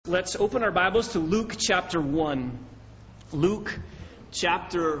Let's open our Bibles to Luke chapter 1. Luke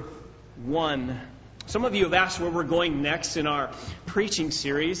chapter 1. Some of you have asked where we're going next in our preaching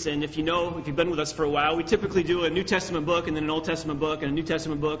series, and if you've been with us for a while, we typically do a New Testament book and then an Old Testament book and a New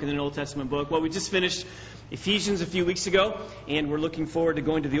Testament book and then an Old Testament book. Well, we just finished Ephesians a few weeks ago, and we're looking forward to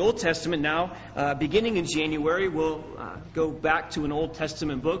going to the Old Testament now. Beginning in January, we'll go back to an Old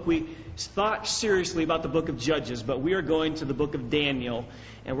Testament book. We thought seriously about the book of Judges, but we are going to the book of Daniel,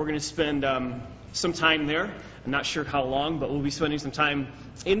 and we're going to spend some time there. I'm not sure how long, but we'll be spending some time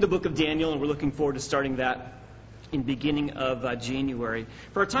in the book of Daniel, and we're looking forward to starting that in beginning of January.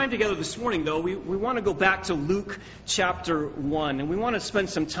 For our time together this morning, though, we want to go back to Luke chapter 1, and we want to spend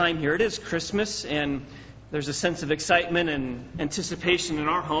some time here. It is Christmas, and there's a sense of excitement and anticipation in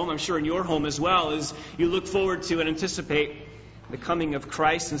our home. I'm sure in your home as well, as you look forward to and anticipate the coming of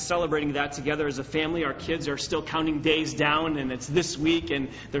Christ and celebrating that together as a family. Our kids are still counting days down, and it's this week, and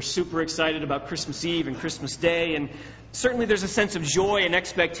they're super excited about Christmas Eve and Christmas Day. And certainly there's a sense of joy and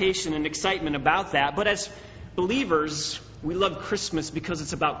expectation and excitement about that. But as believers, we love Christmas because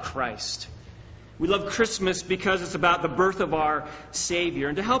it's about Christ. We love Christmas because it's about the birth of our Savior.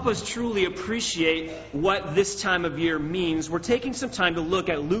 And to help us truly appreciate what this time of year means, we're taking some time to look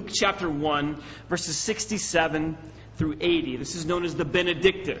at Luke chapter 1, verses 67 through 80. This is known as the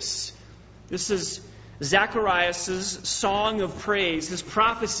Benedictus. This is Zacharias' song of praise, his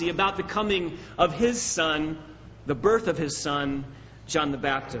prophecy about the coming of his son, the birth of his son, John the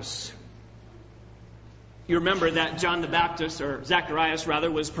Baptist. You remember that John the Baptist, or Zacharias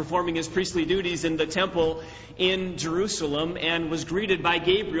rather, was performing his priestly duties in the temple in Jerusalem and was greeted by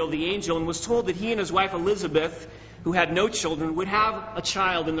Gabriel, the angel, and was told that he and his wife Elizabeth, who had no children, would have a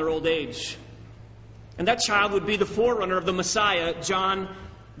child in their old age. And that child would be the forerunner of the Messiah, John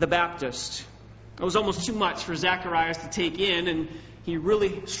the Baptist. It was almost too much for Zacharias to take in, and he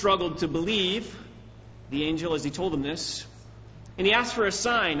really struggled to believe the angel as he told him this. And he asked for a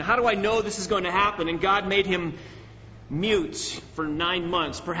sign. How do I know this is going to happen? And God made him mute for 9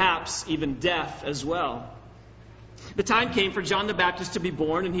 months, perhaps even deaf as well. The time came for John the Baptist to be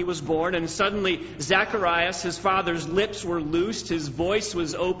born, and he was born, and suddenly Zacharias, his father's lips were loosed, his voice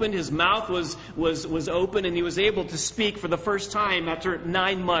was opened, his mouth was open, and he was able to speak for the first time after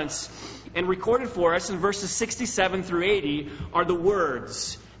 9 months. And recorded for us in verses 67 through 80 are the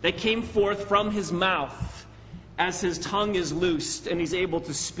words that came forth from his mouth as his tongue is loosed and he's able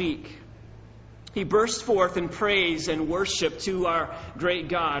to speak. He burst forth in praise and worship to our great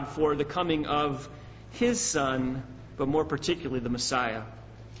God for the coming of his Son, but more particularly the Messiah.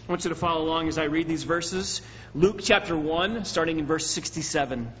 I want you to follow along as I read these verses. Luke chapter 1, starting in verse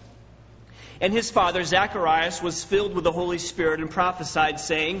 67. And his father Zacharias was filled with the Holy Spirit and prophesied,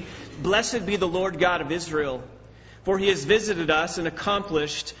 saying, Blessed be the Lord God of Israel, for he has visited us and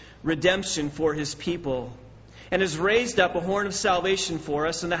accomplished redemption for his people, and has raised up a horn of salvation for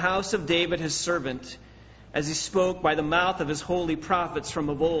us in the house of David his servant, as he spoke by the mouth of his holy prophets from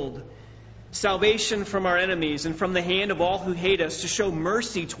of old. Salvation from our enemies and from the hand of all who hate us, to show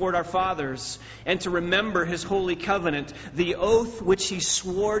mercy toward our fathers, and to remember his holy covenant, the oath which he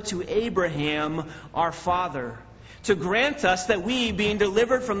swore to Abraham our father, to grant us that we, being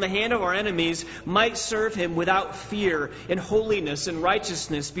delivered from the hand of our enemies, might serve him without fear, in holiness and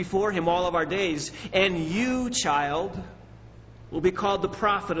righteousness before him all of our days. And you, child, will be called the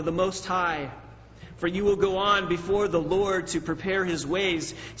prophet of the Most High. For you will go on before the Lord to prepare his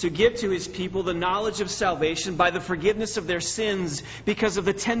ways, to give to his people the knowledge of salvation by the forgiveness of their sins, because of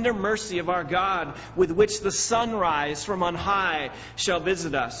the tender mercy of our God, with which the sunrise from on high shall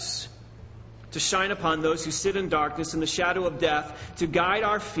visit us, to shine upon those who sit in darkness and the shadow of death, to guide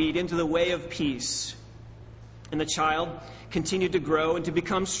our feet into the way of peace. And the child continued to grow and to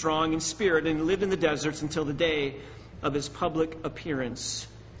become strong in spirit, and lived in the deserts until the day of his public appearance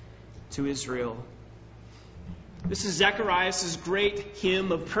to Israel. This is Zacharias' great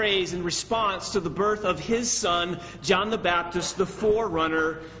hymn of praise in response to the birth of his son, John the Baptist, the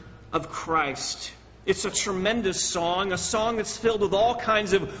forerunner of Christ. It's a tremendous song, a song that's filled with all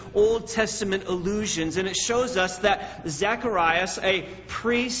kinds of Old Testament allusions, and it shows us that Zacharias, a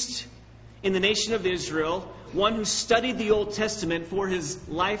priest in the nation of Israel, one who studied the Old Testament for his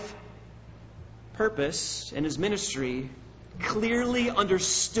life purpose and his ministry, clearly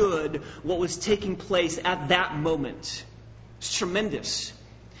understood what was taking place at that moment. It's tremendous.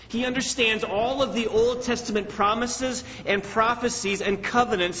 He understands all of the Old Testament promises and prophecies and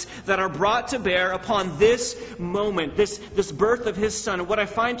covenants that are brought to bear upon this moment, this birth of his son. And what I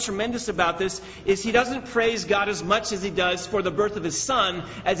find tremendous about this is he doesn't praise God as much as he does for the birth of his son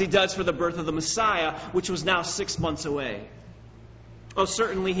as he does for the birth of the Messiah, which was now 6 months away. Oh,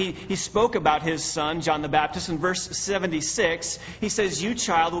 certainly he spoke about his son, John the Baptist. In verse 76, he says, "You,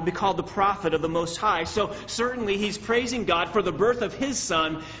 child, will be called the prophet of the Most High." So certainly he's praising God for the birth of his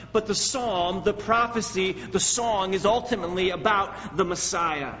son, but the psalm, the prophecy, the song is ultimately about the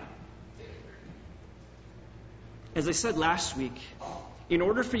Messiah. As I said last week, in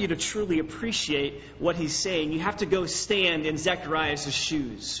order for you to truly appreciate what he's saying, you have to go stand in Zacharias'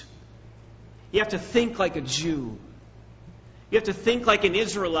 shoes. You have to think like a Jew. You have to think like an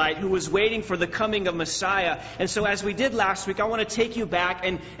Israelite who was waiting for the coming of Messiah. And so as we did last week, I want to take you back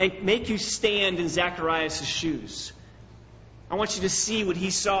and make you stand in Zacharias' shoes. I want you to see what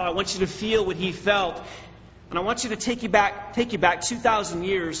he saw. I want you to feel what he felt. And I want you to take you back 2,000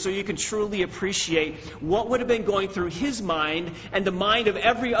 years so you can truly appreciate what would have been going through his mind and the mind of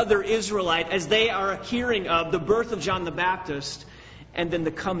every other Israelite as they are hearing of the birth of John the Baptist and then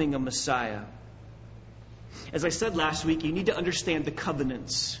the coming of Messiah. As I said last week, you need to understand the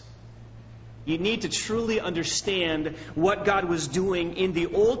covenants. You need to truly understand what God was doing in the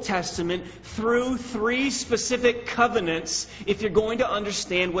Old Testament through 3 specific covenants if you're going to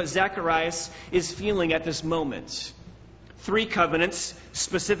understand what Zacharias is feeling at this moment. 3 covenants,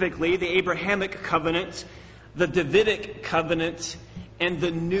 specifically the Abrahamic covenant, the Davidic covenant, and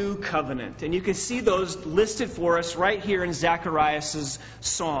the new covenant. And you can see those listed for us right here in Zacharias'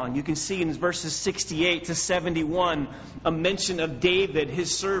 song. You can see in verses 68 to 71 a mention of David,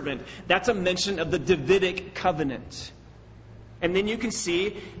 his servant. That's a mention of the Davidic covenant. And then you can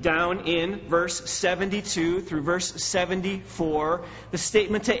see down in verse 72 through verse 74 the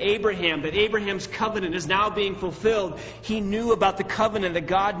statement to Abraham that Abraham's covenant is now being fulfilled. He knew about the covenant that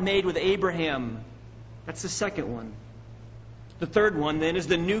God made with Abraham. That's the second one. The third one, then, is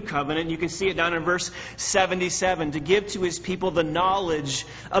the new covenant. You can see it down in verse 77. To give to his people the knowledge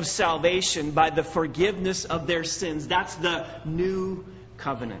of salvation by the forgiveness of their sins. That's the new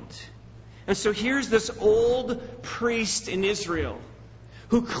covenant. And so here's this old priest in Israel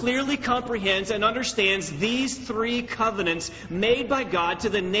who clearly comprehends and understands these 3 covenants made by God to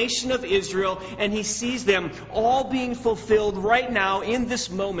the nation of Israel. And he sees them all being fulfilled right now in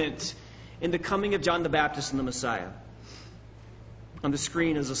this moment in the coming of John the Baptist and the Messiah. On the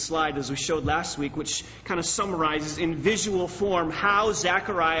screen is a slide, as we showed last week, which kind of summarizes in visual form how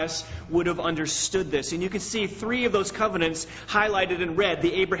Zacharias would have understood this. And you can see 3 of those covenants highlighted in red: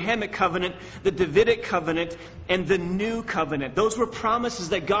 the Abrahamic covenant, the Davidic covenant, and the new covenant. Those were promises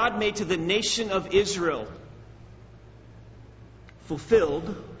that God made to the nation of Israel,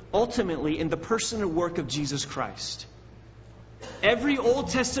 fulfilled ultimately in the person and work of Jesus Christ. Every Old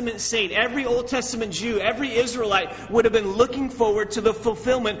Testament saint, every Old Testament Jew, every Israelite would have been looking forward to the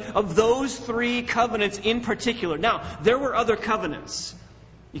fulfillment of those 3 covenants in particular. Now, there were other covenants.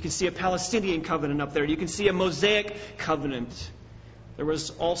 You can see a Palestinian covenant up there. You can see a Mosaic covenant. There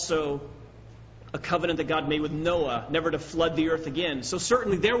was also a covenant that God made with Noah, never to flood the earth again. So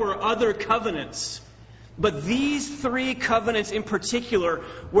certainly there were other covenants. But these 3 covenants in particular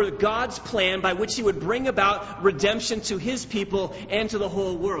were God's plan by which he would bring about redemption to his people and to the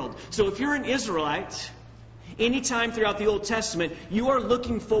whole world. So if you're an Israelite, anytime throughout the Old Testament, you are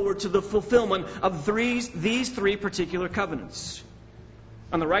looking forward to the fulfillment of these 3 particular covenants.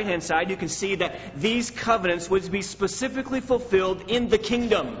 On the right-hand side, you can see that these covenants would be specifically fulfilled in the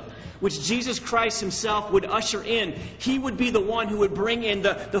kingdom, which Jesus Christ himself would usher in. He would be the one who would bring in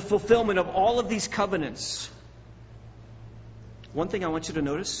the fulfillment of all of these covenants. One thing I want you to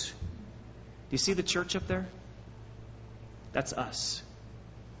notice, do you see the church up there? That's us.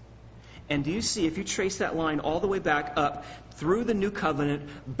 And do you see, if you trace that line all the way back up through the new covenant,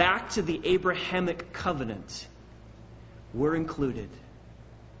 back to the Abrahamic covenant, we're included.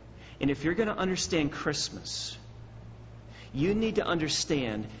 And if you're going to understand Christmas, you need to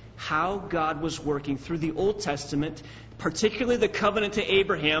understand how God was working through the Old Testament, particularly the covenant to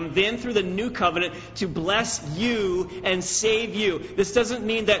Abraham, then through the new covenant to bless you and save you. This doesn't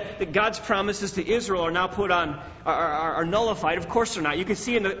mean that God's promises to Israel are now are nullified. Of course they're not. You can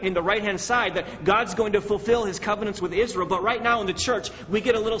see in the right-hand side that God's going to fulfill his covenants with Israel. But right now in the church, we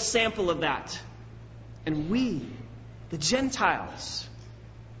get a little sample of that. And we, the Gentiles,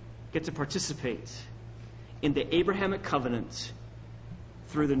 get to participate in the Abrahamic covenant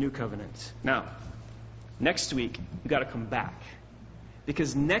through the new covenant. Now, next week, you've got to come back,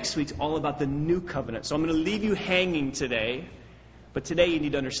 because next week's all about the new covenant. So I'm going to leave you hanging today, but today you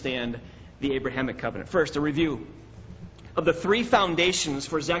need to understand the Abrahamic covenant. First, a review. of the three foundations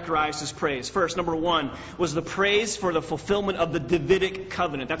for Zacharias' praise. First, number one, was the praise for the fulfillment of the Davidic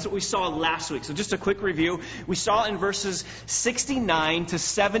covenant. That's what we saw last week. So just a quick review. We saw in verses 69 to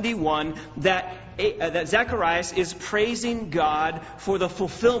 71 that Zacharias is praising God for the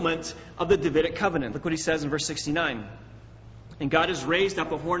fulfillment of the Davidic covenant. Look what he says in verse 69. And God has raised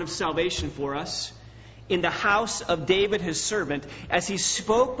up a horn of salvation for us in the house of David his servant, as he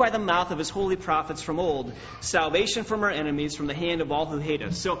spoke by the mouth of his holy prophets from old, salvation from our enemies, from the hand of all who hate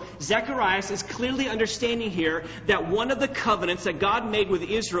us. So Zacharias is clearly understanding here that one of the covenants that God made with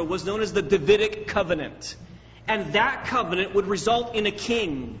Israel was known as the Davidic covenant. And that covenant would result in a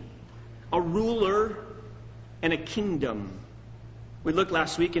king, a ruler, and a kingdom. We looked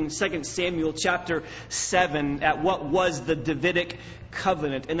last week in 2 Samuel chapter 7 at what was the Davidic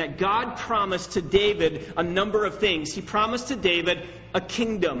covenant, and that God promised to David a number of things. He promised to David a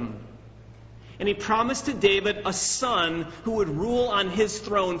kingdom, and he promised to David a son who would rule on his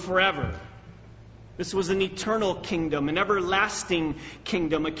throne forever. This was an eternal kingdom, an everlasting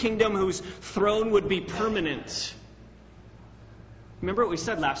kingdom, a kingdom whose throne would be permanent. Remember what we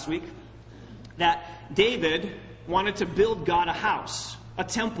said last week? That David wanted to build God a house, a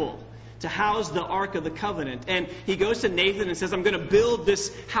temple, to house the Ark of the Covenant. And he goes to Nathan and says, I'm going to build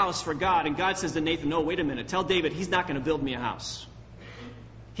this house for God. And God says to Nathan, no, wait a minute. Tell David he's not going to build me a house.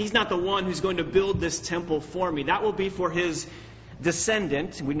 He's not the one who's going to build this temple for me. That will be for his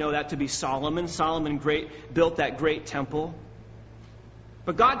descendant. We know that to be Solomon. Solomon built that great temple.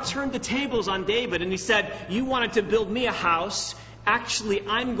 But God turned the tables on David and he said, you wanted to build me a house. Actually,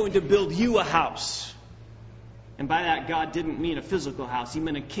 I'm going to build you a house. And by that, God didn't mean a physical house. He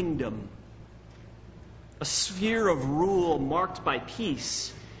meant a kingdom. A sphere of rule marked by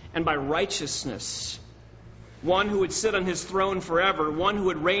peace and by righteousness. One who would sit on his throne forever. One who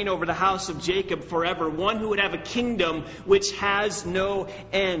would reign over the house of Jacob forever. One who would have a kingdom which has no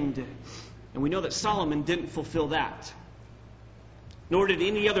end. And we know that Solomon didn't fulfill that. Nor did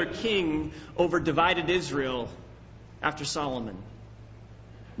any other king over divided Israel after Solomon.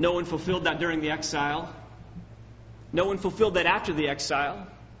 No one fulfilled that during the exile. No one fulfilled that after the exile.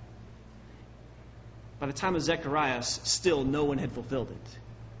 By the time of Zacharias, still no one had fulfilled it.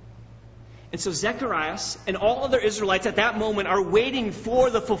 And so Zacharias and all other Israelites at that moment are waiting for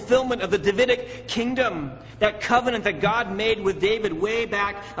the fulfillment of the Davidic kingdom, that covenant that God made with David way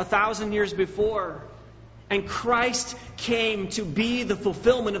back 1,000 years before. And Christ came to be the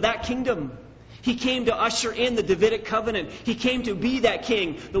fulfillment of that kingdom. He came to usher in the Davidic covenant. He came to be that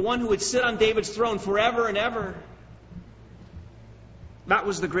king, the one who would sit on David's throne forever and ever. That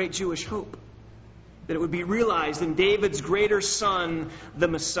was the great Jewish hope, that it would be realized in David's greater son, the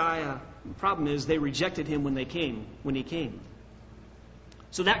Messiah. The problem is they rejected him when he came.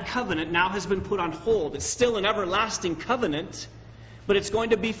 So that covenant now has been put on hold. It's still an everlasting covenant, but it's going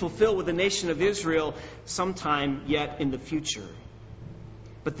to be fulfilled with the nation of Israel sometime yet in the future.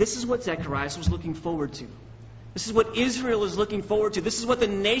 But this is what Zacharias was looking forward to. This is what Israel is looking forward to. This is what the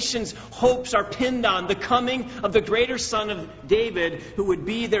nation's hopes are pinned on, the coming of the greater son of David who would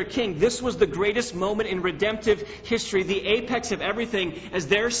be their king. This was the greatest moment in redemptive history, the apex of everything, as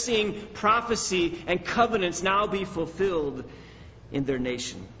they're seeing prophecy and covenants now be fulfilled in their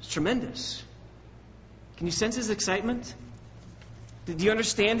nation. It's tremendous. Can you sense his excitement? Do you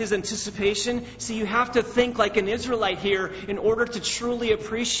understand his anticipation? See, you have to think like an Israelite here in order to truly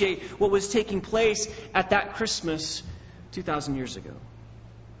appreciate what was taking place at that Christmas 2,000 years ago.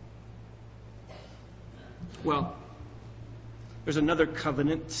 Well, there's another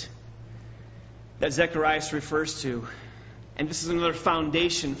covenant that Zacharias refers to. And this is another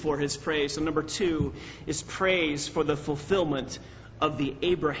foundation for his praise. So number 2 is praise for the fulfillment of the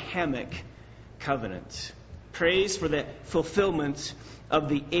Abrahamic covenant. Praise for the fulfillment of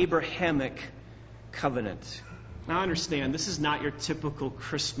the Abrahamic covenant. Now I understand this is not your typical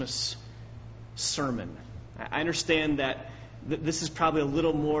Christmas sermon. I understand that this is probably a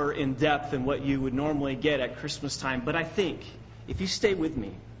little more in depth than what you would normally get at Christmas time. But I think if you stay with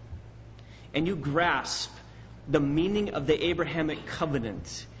me and you grasp the meaning of the Abrahamic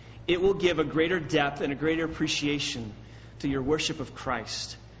covenant, it will give a greater depth and a greater appreciation to your worship of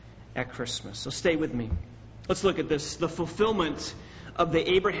Christ at Christmas. So stay with me. Let's look at this. The fulfillment of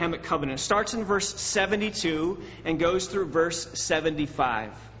the Abrahamic covenant starts in verse 72 and goes through verse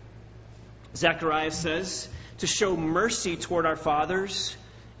 75. Zacharias says, to show mercy toward our fathers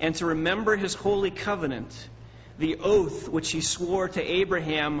and to remember his holy covenant, the oath which he swore to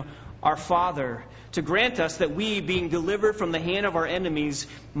Abraham, our father, to grant us that we, being delivered from the hand of our enemies,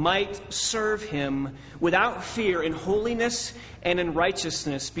 might serve him without fear in holiness and in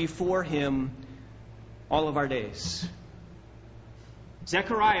righteousness before him all of our days.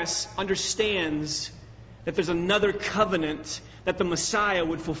 Zacharias understands that there's another covenant that the Messiah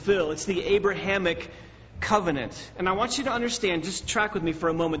would fulfill. It's the Abrahamic covenant. And I want you to understand, just track with me for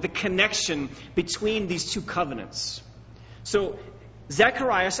a moment, the connection between these two covenants. So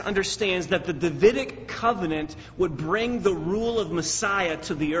Zacharias understands that the Davidic covenant would bring the rule of Messiah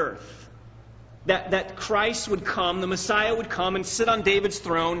to the earth. That Christ would come, the Messiah would come and sit on David's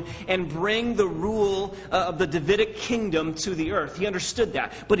throne and bring the rule of the Davidic kingdom to the earth. He understood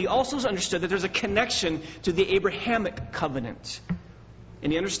that. But he also understood that there's a connection to the Abrahamic covenant.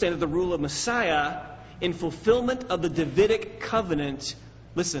 And he understood that the rule of Messiah, in fulfillment of the Davidic covenant,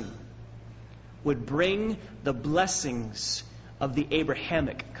 listen, would bring the blessings of the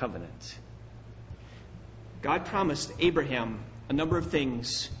Abrahamic covenant. God promised Abraham a number of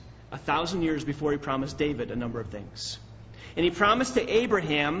things 1,000 years before he promised David a number of things. And he promised to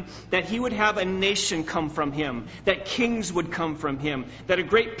Abraham that he would have a nation come from him, that kings would come from him, that a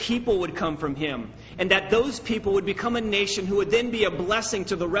great people would come from him, and that those people would become a nation who would then be a blessing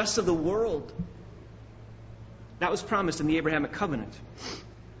to the rest of the world. That was promised in the Abrahamic covenant.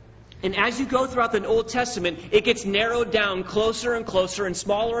 And as you go throughout the Old Testament, it gets narrowed down closer and closer and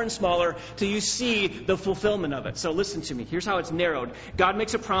smaller till you see the fulfillment of it. So listen to me. Here's how it's narrowed. God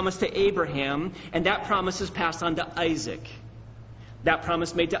makes a promise to Abraham, and that promise is passed on to Isaac. That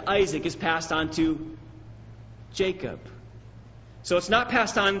promise made to Isaac is passed on to Jacob. So it's not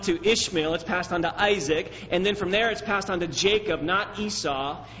passed on to Ishmael, it's passed on to Isaac. And then from there it's passed on to Jacob, not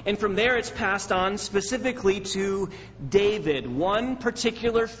Esau. And from there it's passed on specifically to David, one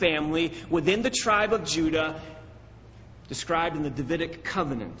particular family within the tribe of Judah described in the Davidic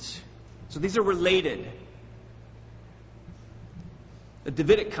covenant. So these are related. The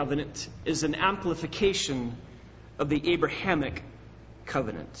Davidic covenant is an amplification of the Abrahamic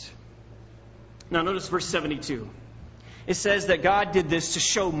covenant. Now notice verse 72. It says that God did this to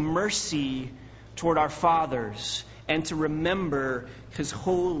show mercy toward our fathers and to remember His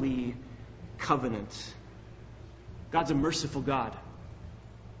holy covenant. God's a merciful God.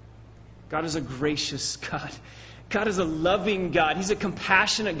 God is a gracious God. God is a loving God. He's a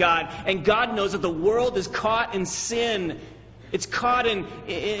compassionate God. And God knows that the world is caught in sin. It's caught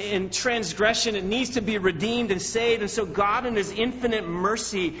in transgression. It needs to be redeemed and saved. And so God in His infinite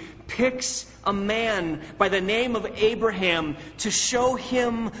mercy picks a man by the name of Abraham to show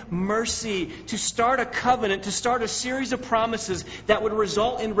him mercy, to start a covenant, to start a series of promises that would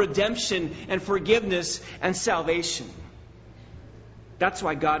result in redemption and forgiveness and salvation. That's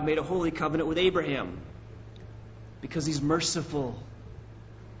why God made a holy covenant with Abraham. Because He's merciful.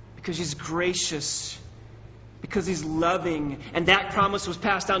 Because He's gracious. Because He's loving. And that promise was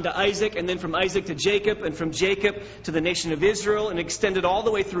passed on to Isaac, and then from Isaac to Jacob, and from Jacob to the nation of Israel, and extended all the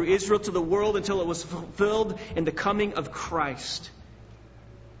way through Israel to the world until it was fulfilled in the coming of Christ.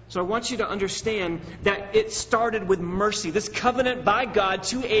 So I want you to understand that it started with mercy. This covenant by God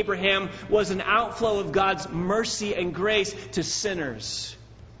to Abraham was an outflow of God's mercy and grace to sinners.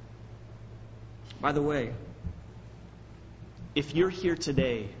 By the way, if you're here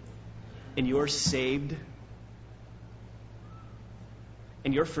today and you're saved,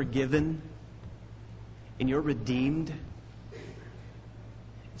 and you're forgiven, and you're redeemed,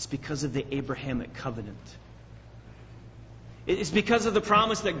 it's because of the Abrahamic covenant. It's because of the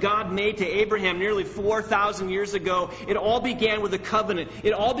promise that God made to Abraham nearly 4,000 years ago. It all began with a covenant.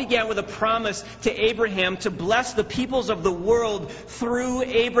 It all began with a promise to Abraham to bless the peoples of the world through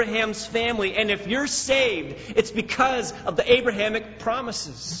Abraham's family. And if you're saved, it's because of the Abrahamic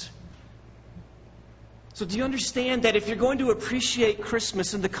promises. So do you understand that if you're going to appreciate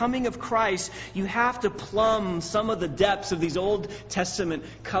Christmas and the coming of Christ, you have to plumb some of the depths of these Old Testament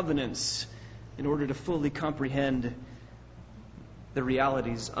covenants in order to fully comprehend the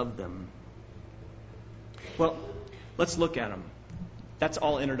realities of them? Well, let's look at them. That's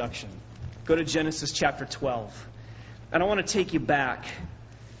all introduction. Go to Genesis chapter 12. And I want to take you back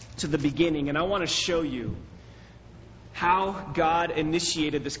to the beginning, and I want to show you how God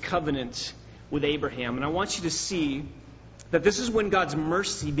initiated this covenant with Abraham. And I want you to see that this is when God's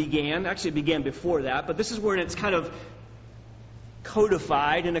mercy began. Actually, it began before that, but this is where it's kind of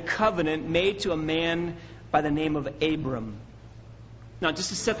codified in a covenant made to a man by the name of Abram. Now, just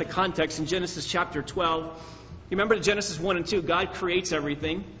to set the context, in Genesis chapter 12, you remember Genesis 1 and 2, God creates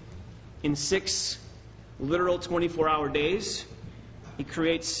everything in 6 literal 24-hour days. He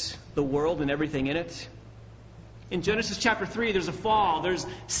creates the world and everything in it. In Genesis chapter 3, there's a fall. There's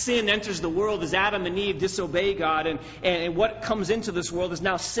sin enters the world as Adam and Eve disobey God. And what comes into this world is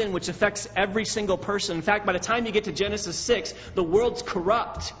now sin, which affects every single person. In fact, by the time you get to Genesis 6, the world's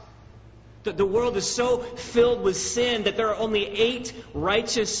corrupt. The world is so filled with sin that there are only 8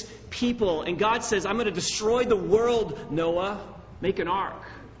 righteous people. And God says, I'm going to destroy the world, Noah. Make an ark.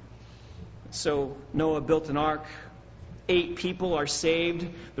 So Noah built an ark. 8 people are saved.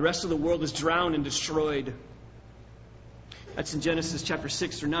 The rest of the world is drowned and destroyed. That's in Genesis chapter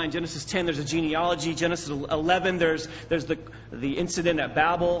 6 through 9. Genesis 10, there's a genealogy. Genesis 11, there's the incident at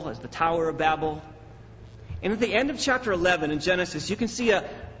Babel, as the Tower of Babel. And at the end of chapter 11 in Genesis, you can see a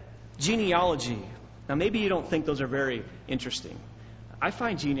genealogy. Now, maybe you don't think those are very interesting. I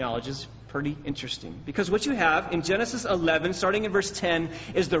find genealogies pretty interesting. Because what you have in Genesis 11, starting in verse 10,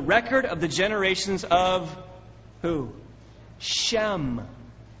 is the record of the generations of who? Shem.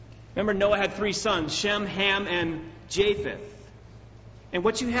 Remember, Noah had 3 sons, Shem, Ham, and Japheth. And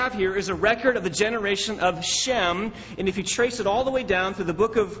what you have here is a record of the generation of Shem. And if you trace it all the way down through the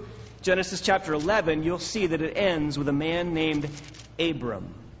book of Genesis chapter 11, you'll see that it ends with a man named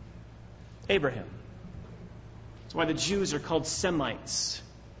Abraham. That's why the Jews are called Semites,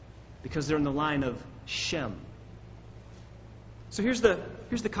 because they're in the line of Shem. So here's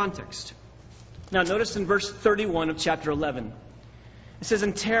the context. Now notice in verse 31 of chapter 11. It says,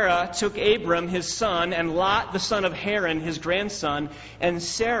 And Terah took Abram his son, and Lot the son of Haran his grandson, and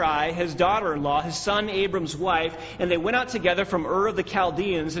Sarai his daughter-in-law, his son Abram's wife, and they went out together from Ur of the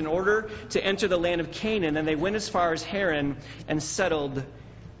Chaldeans in order to enter the land of Canaan, and they went as far as Haran and settled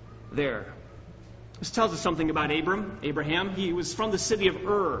there. This tells us something about Abraham. He was from the city of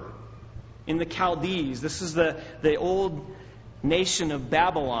Ur in the Chaldees. This is the old nation of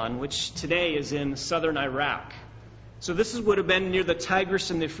Babylon, which today is in southern Iraq. So this would have been near the Tigris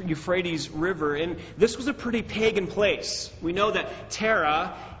and the Euphrates River. And this was a pretty pagan place. We know that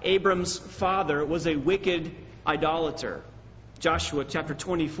Terah, Abram's father, was a wicked idolater. Joshua chapter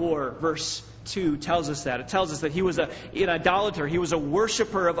 24, verse 2 tells us that. It tells us that he was an idolater. He was a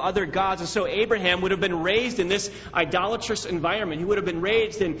worshiper of other gods. And so Abraham would have been raised in this idolatrous environment. He would have been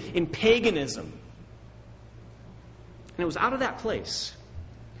raised in paganism. And it was out of that place,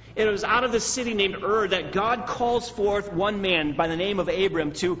 it was out of the city named Ur, that God calls forth one man by the name of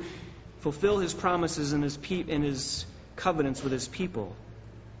Abram to fulfill his promises and his covenants with his people.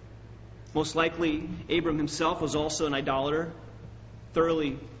 Most likely, Abram himself was also an idolater,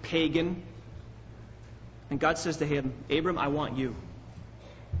 thoroughly pagan. And God says to him, Abram, I want you.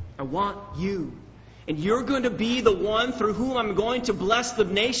 I want you. And you're going to be the one through whom I'm going to bless the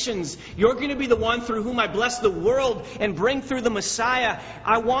nations. You're going to be the one through whom I bless the world and bring through the Messiah.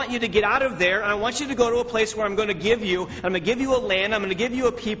 I want you to get out of there, and I want you to go to a place where I'm going to give you. I'm going to give you a land. I'm going to give you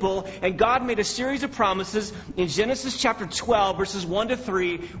a people. And God made a series of promises in Genesis chapter 12, verses 1 to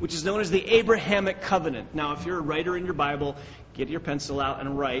 3, which is known as the Abrahamic covenant. Now, if you're a writer in your Bible, get your pencil out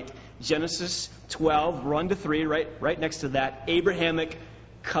and write Genesis 12, 1 to 3, right next to that, Abrahamic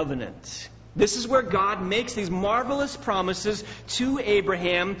covenant. This is where God makes these marvelous promises to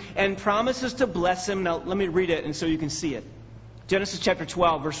Abraham and promises to bless him. Now, let me read it and so you can see it. Genesis chapter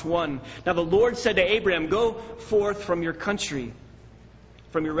 12, verse 1. Now the Lord said to Abraham, Go forth from your country,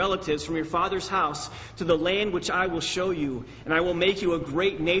 from your relatives, from your father's house, to the land which I will show you. And I will make you a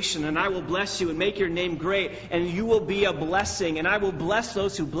great nation, and I will bless you and make your name great, and you will be a blessing. And I will bless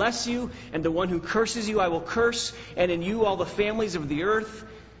those who bless you, and the one who curses you I will curse, and in you all the families of the earth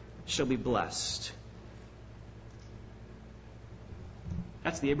shall be blessed.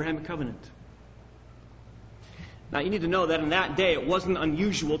 That's the Abrahamic covenant. Now you need to know that in that day it wasn't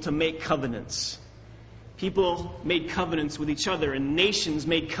unusual to make covenants. People made covenants with each other, and nations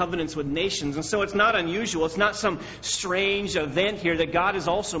made covenants with nations. And so it's not unusual. It's not some strange event here that God is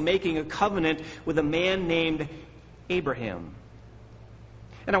also making a covenant with a man named Abraham.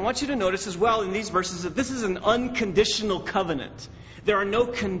 And I want you to notice as well in these verses that this is an unconditional covenant. There are no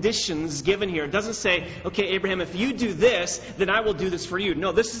conditions given here. It doesn't say, okay, Abraham, if you do this, then I will do this for you.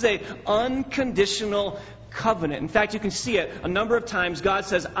 No, this is an unconditional covenant. In fact, you can see it a number of times. God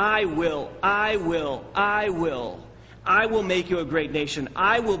says, I will, I will, I will. I will make you a great nation.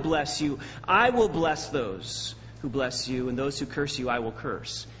 I will bless you. I will bless those who bless you, and those who curse you, I will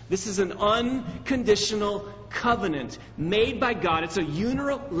curse. This is an unconditional covenant made by God. It's a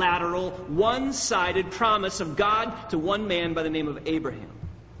unilateral, one-sided promise of God to one man by the name of Abraham.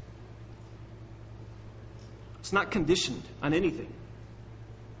 It's not conditioned on anything.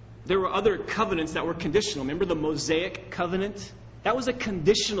 There were other covenants that were conditional. Remember the Mosaic covenant? That was a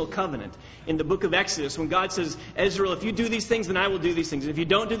conditional covenant in the book of Exodus when God says, Israel, if you do these things, then I will do these things. And if you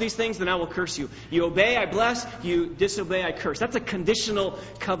don't do these things, then I will curse you. You obey, I bless. You disobey, I curse. That's a conditional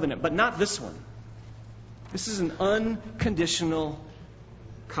covenant, but not this one. This is an unconditional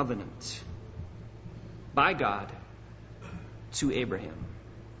covenant by God to Abraham.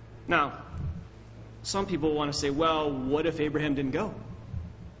 Now, Some people want to say, well, what if Abraham didn't go?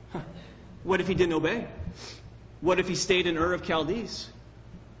 What if he didn't obey? What if he stayed in Ur of Chaldees?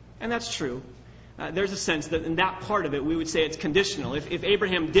 And that's true. There's a sense that in that part of it, we would say it's conditional. If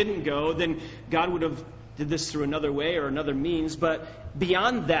Abraham didn't go, then God would have did this through another way or another means. But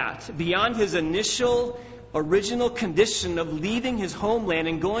beyond that, beyond his initial, original condition of leaving his homeland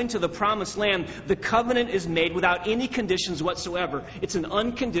and going to the promised land, the covenant is made without any conditions whatsoever. It's an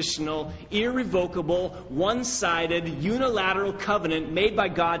unconditional, irrevocable, one-sided, unilateral covenant made by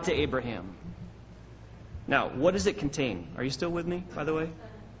God to Abraham. Now, what does it contain? Are you still with me, by the way?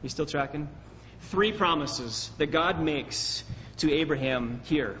 You still tracking? 3 promises that God makes to Abraham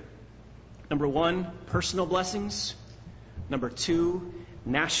here. Number 1, personal blessings. Number 2,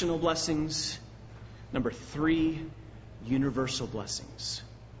 national blessings. Number 3, universal blessings.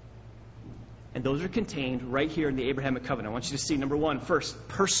 And those are contained right here in the Abrahamic covenant. I want you to see, number 1, first,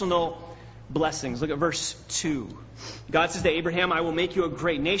 personal blessings. Look at verse 2. God says to Abraham, I will make you a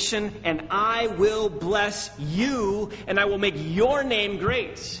great nation, and I will bless you, and I will make your name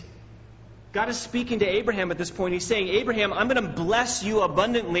great. God is speaking to Abraham at this point. He's saying, Abraham, I'm going to bless you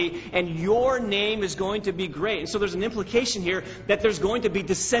abundantly, and your name is going to be great. And so there's an implication here that there's going to be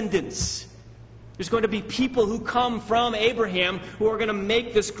descendants. There's going to be people who come from Abraham who are going to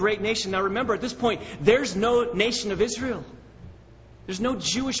make this great nation. Now remember, at this point, there's no nation of Israel. There's no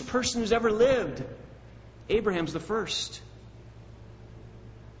Jewish person who's ever lived. Abraham's the first.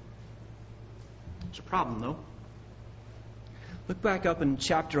 There's a problem, though. Look back up in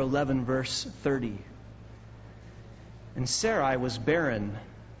chapter 11, verse 30. And Sarai was barren.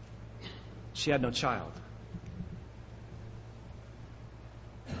 She had no child.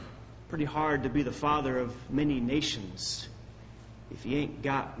 Pretty hard to be the father of many nations if you ain't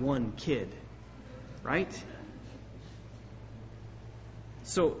got one kid, right?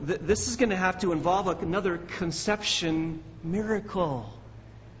 So this is going to have to involve another conception miracle.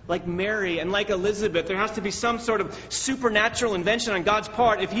 Like Mary and like Elizabeth, there has to be some sort of supernatural invention on God's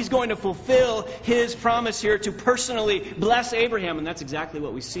part if He's going to fulfill His promise here to personally bless Abraham. And that's exactly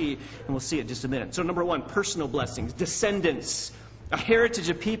what we see, and we'll see it in just a minute. So number 1, personal blessings, descendants, a heritage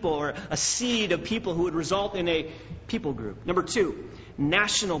of people or a seed of people who would result in a people group. Number 2,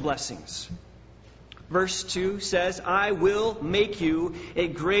 national blessings. Verse 2 says, I will make you a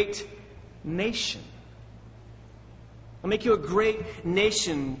great nation. I'll make you a great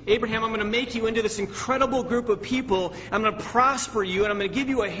nation. Abraham, I'm going to make you into this incredible group of people. I'm going to prosper you, and I'm going to give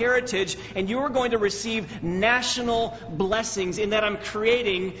you a heritage, and you're going to receive national blessings in that I'm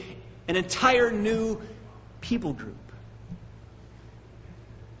creating an entire new people group.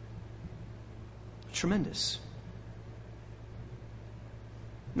 Tremendous.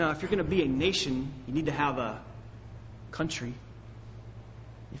 Now, if you're going to be a nation, you need to have a country.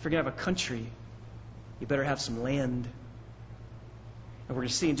 If you're going to have a country, you better have some land. And we're going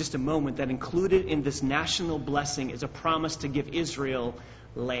to see in just a moment that included in this national blessing is a promise to give Israel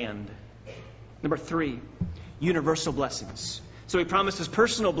land. Number 3, universal blessings. So He promises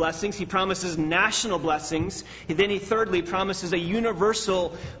personal blessings. He promises national blessings. And then He thirdly promises a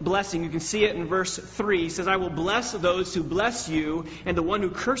universal blessing. You can see it in verse 3. He says, I will bless those who bless you, and the one who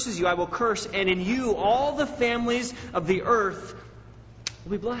curses you I will curse. And in you all the families of the earth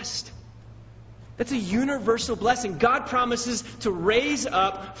will be blessed. That's a universal blessing. God promises to raise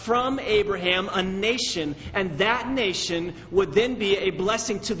up from Abraham a nation, and that nation would then be a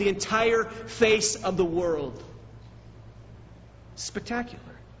blessing to the entire face of the world. Spectacular.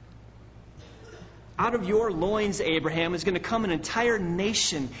 Out of your loins, Abraham, is going to come an entire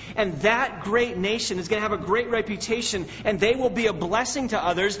nation, and that great nation is going to have a great reputation, and they will be a blessing to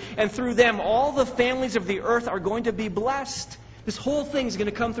others, and through them all the families of the earth are going to be blessed. This whole thing is going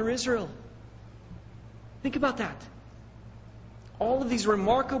to come through Israel. Think about that. All of these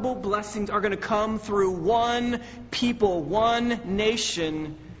remarkable blessings are going to come through one people, one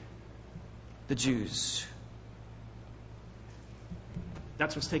nation, the Jews.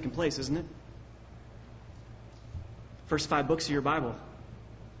 That's what's taking place, isn't it? First 5 books of your Bible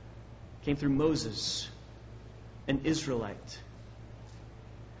came through Moses, an Israelite.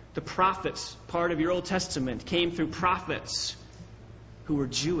 The prophets, part of your Old Testament, came through prophets who were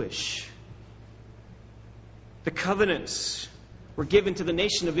Jewish. The covenants were given to the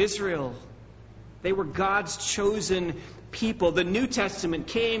nation of Israel. They were God's chosen people. The New Testament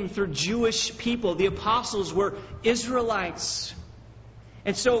came through Jewish people. The apostles were Israelites.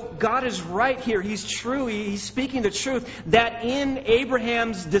 And so God is right here. He's true. He's speaking the truth that in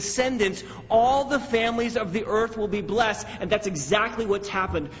Abraham's descendants, all the families of the earth will be blessed. And that's exactly what's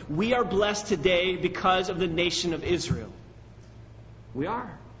happened. We are blessed today because of the nation of Israel. We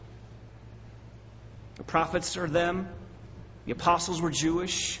are. The prophets are them. The apostles were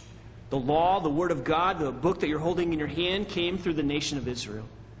Jewish. The law, the Word of God, the book that you're holding in your hand, came through the nation of Israel.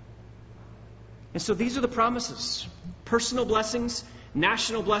 And so these are the promises. Personal blessings,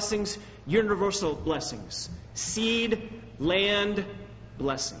 national blessings, universal blessings. Seed, land,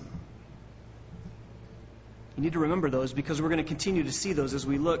 blessing. You need to remember those because we're going to continue to see those as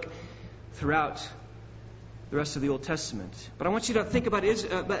we look throughout the rest of the Old Testament. But I want you to think about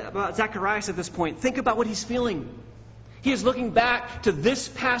Zacharias at this point. Think about what he's feeling. He is looking back to this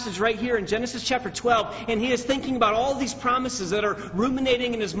passage right here in Genesis chapter 12, and he is thinking about all these promises that are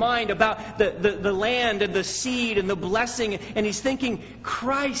ruminating in his mind about the land and the seed and the blessing. And he's thinking,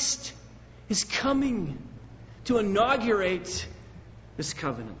 Christ is coming to inaugurate this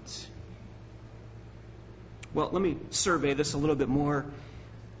covenant. Well, let me survey this a little bit more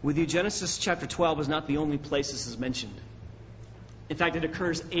with you. Genesis chapter 12 is not the only place this is mentioned. In fact, it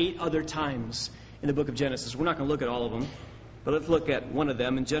occurs 8 other times in the book of Genesis. We're not going to look at all of them, but let's look at one of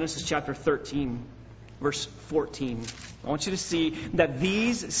them in Genesis chapter 13, verse 14. I want you to see that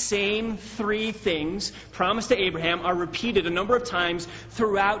these same 3 things promised to Abraham are repeated a number of times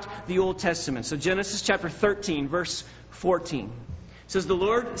throughout the Old Testament. So Genesis chapter 13, verse 14. It says, the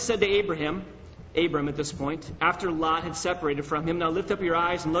Lord said to Abram at this point, after Lot had separated from him, now lift up your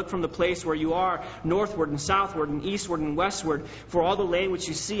eyes and look from the place where you are, northward and southward and eastward and westward. For all the land which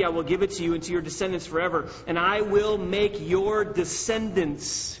you see, I will give it to you and to your descendants forever. And I will make your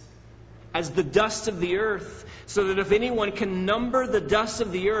descendants as the dust of the earth, so that if anyone can number the dust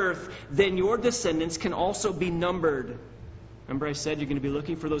of the earth, then your descendants can also be numbered. Remember I said you're going to be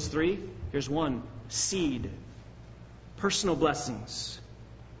looking for those 3? Here's one. Seed. Personal blessings.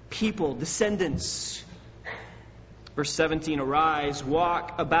 People, descendants. Verse 17, arise,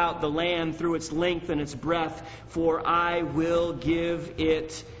 walk about the land through its length and its breadth, for I will give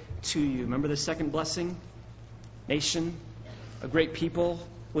it to you. Remember the second blessing? Nation, a great people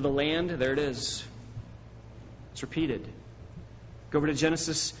with a land. There it is. It's repeated. Go over to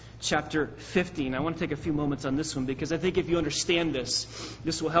Genesis chapter 15. I want to take a few moments on this one because I think if you understand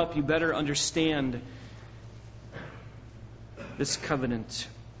this will help you better understand this covenant.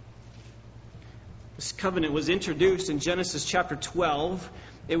 This covenant was introduced in Genesis chapter 12.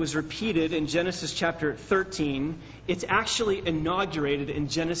 It was repeated in Genesis chapter 13. It's actually inaugurated in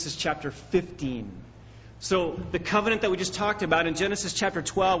Genesis chapter 15. So the covenant that we just talked about in Genesis chapter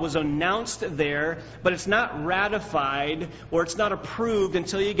 12 was announced there, but it's not ratified or it's not approved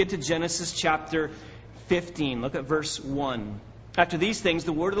until you get to Genesis chapter 15. Look at verse 1. After these things,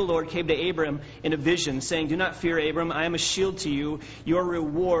 the word of the Lord came to Abram in a vision, saying, do not fear, Abram, I am a shield to you. Your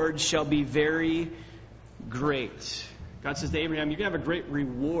reward shall be very great. God says to Abraham, you're going to have a great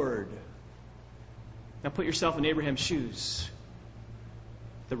reward. Now put yourself in Abraham's shoes.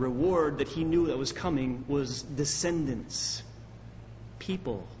 The reward that he knew that was coming was descendants,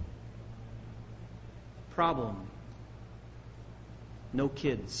 people. Problem. No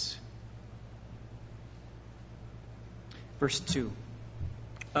kids. Verse 2.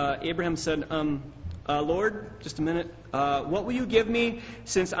 Abraham said, Lord, just a minute, what will you give me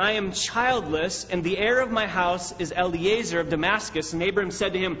since I am childless and the heir of my house is Eliezer of Damascus? And Abraham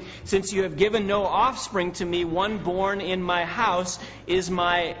said to him, since you have given no offspring to me, one born in my house is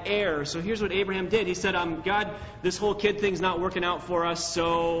my heir. So here's what Abraham did. He said, God, this whole kid thing's not working out for us.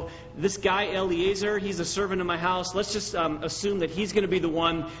 So this guy Eliezer, he's a servant in my house. Let's just assume that he's going to be the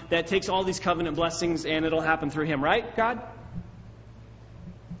one that takes all these covenant blessings and it'll happen through him. Right, God?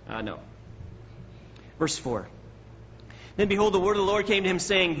 No. Verse 4. Then behold, the word of the Lord came to him,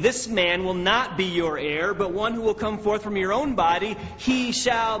 saying, this man will not be your heir, but one who will come forth from your own body, he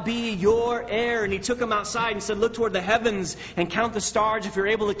shall be your heir. And he took him outside and said, look toward the heavens and count the stars if you're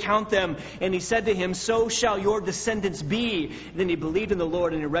able to count them. And he said to him, so shall your descendants be. Then he believed in the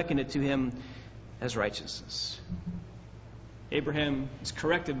Lord, and he reckoned it to him as righteousness. Abraham is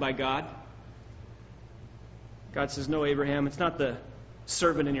corrected by God. God says, no, Abraham, it's not the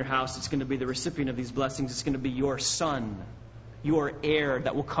servant in your house that's going to be the recipient of these blessings. It's going to be your son, your heir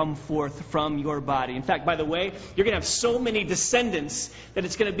that will come forth from your body. In fact, by the way, you're going to have so many descendants that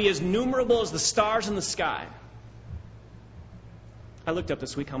it's going to be as numerable as the stars in the sky. I looked up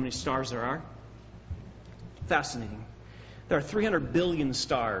this week how many stars there are. Fascinating. There are 300 billion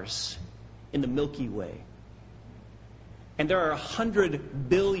stars in the Milky Way. And there are 100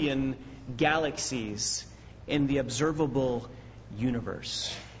 billion galaxies in the observable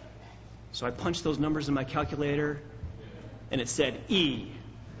universe. So I punched those numbers in my calculator, and it said E.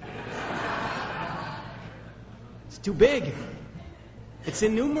 It's too big. It's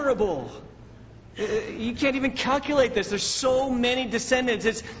innumerable. You can't even calculate this. There's so many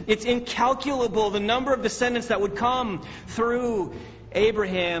descendants. It's incalculable, the number of descendants that would come through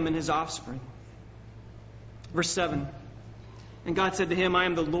Abraham and his offspring. Verse 7. And God said to him, I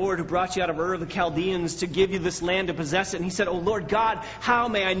am the Lord who brought you out of Ur of the Chaldeans to give you this land to possess it. And he said, O Lord God, how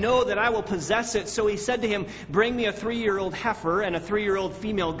may I know that I will possess it? So he said to him, bring me a 3-year-old heifer and a 3-year-old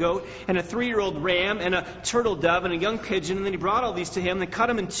female goat and a 3-year-old ram and a turtle dove and a young pigeon. And then he brought all these to him and cut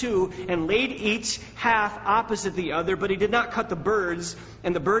them in two and laid each half opposite the other. But he did not cut the birds.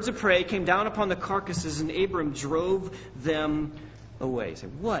 And the birds of prey came down upon the carcasses, and Abram drove them away. You say,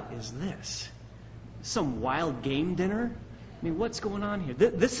 what is this? Some wild game dinner? I mean, what's going on here?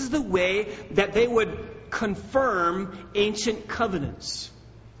 This is the way that they would confirm ancient covenants.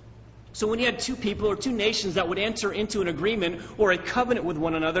 So when you had two people or two nations that would enter into an agreement or a covenant with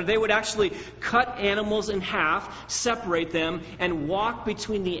one another, they would actually cut animals in half, separate them, and walk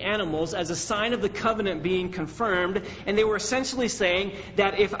between the animals as a sign of the covenant being confirmed. And they were essentially saying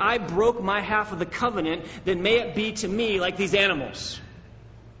that if I broke my half of the covenant, then may it be to me like these animals,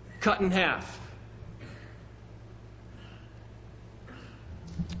 cut in half.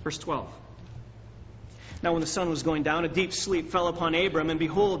 Verse 12. Now when the sun was going down, a deep sleep fell upon Abram, and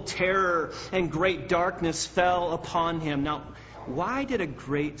behold, terror and great darkness fell upon him. Now, why did a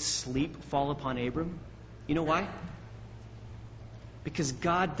great sleep fall upon Abram? You know why? Because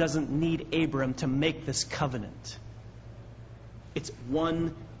God doesn't need Abram to make this covenant. It's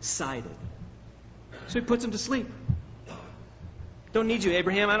one-sided. So he puts him to sleep. Don't need you,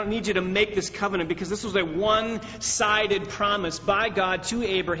 Abraham. I don't need you to make this covenant, because this was a one-sided promise by God to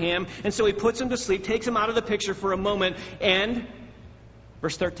Abraham. And so he puts him to sleep, takes him out of the picture for a moment, and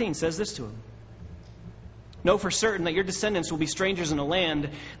verse 13 says this to him. Know for certain that your descendants will be strangers in a land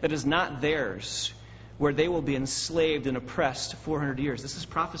that is not theirs, where they will be enslaved and oppressed 400 years. This is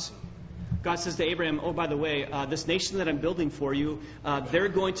prophecy. God says to Abraham, oh, by the way, this nation that I'm building for you, they're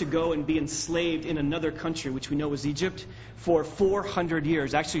going to go and be enslaved in another country, which we know is Egypt, for 400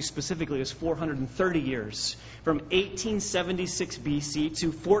 years. Actually, specifically, it was 430 years. From 1876 BC to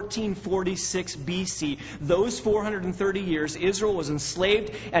 1446 BC. Those 430 years, Israel was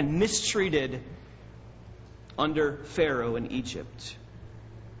enslaved and mistreated under Pharaoh in Egypt.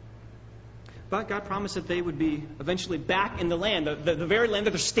 But God promised that they would be eventually back in the land, the very land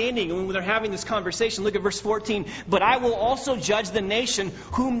that they're standing in when they're having this conversation. Look at verse 14. But I will also judge the nation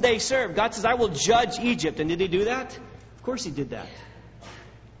whom they serve. God says, I will judge Egypt. And did he do that? Of course he did that.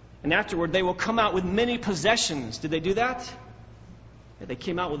 And afterward, they will come out with many possessions. Did they do that? Yeah, they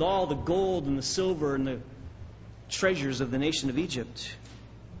came out with all the gold and the silver and the treasures of the nation of Egypt.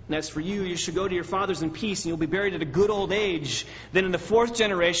 And as for you, you should go to your fathers in peace, and you'll be buried at a good old age. Then in the 4th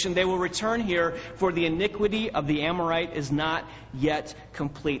generation, they will return here, for the iniquity of the Amorite is not yet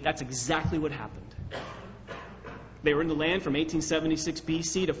complete. That's exactly what happened. They were in the land from 1876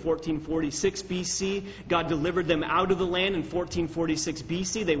 BC to 1446 BC. God delivered them out of the land in 1446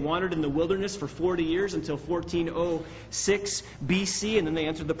 BC. They wandered in the wilderness for 40 years until 1406 BC, and then they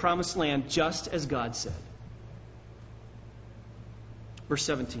entered the promised land just as God said. Verse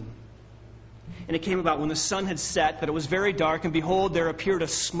 17. And it came about when the sun had set that it was very dark, and behold, there appeared a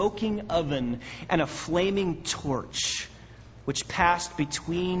smoking oven and a flaming torch, which passed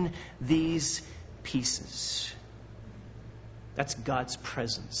between these pieces. That's God's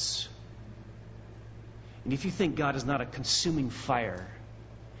presence. And if you think God is not a consuming fire,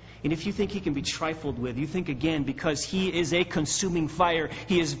 and if you think he can be trifled with, you think again, because he is a consuming fire.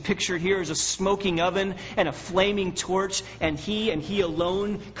 He is pictured here as a smoking oven and a flaming torch, and he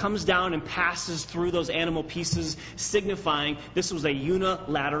alone comes down and passes through those animal pieces, signifying this was a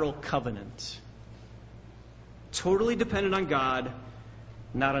unilateral covenant. Totally dependent on God,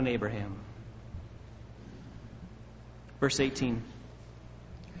 not on Abraham. Verse 18.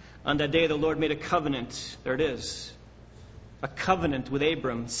 On that day the Lord made a covenant. There it is. A covenant with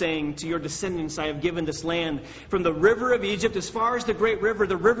Abram, saying, to your descendants I have given this land, from the river of Egypt as far as the great river,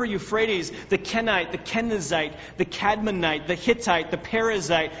 the river Euphrates, the Kenite, the Kenizzite, the Cadmonite, the Hittite, the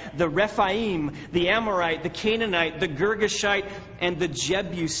Perizzite, the Rephaim, the Amorite, the Canaanite, the Girgashite, and the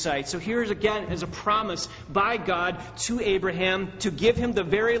Jebusite. So here's again is a promise by God to Abraham to give him the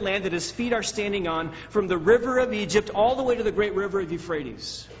very land that his feet are standing on, from the river of Egypt all the way to the great river of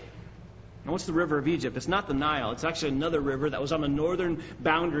Euphrates. Now, what's the river of Egypt? It's not the Nile. It's actually another river that was on the northern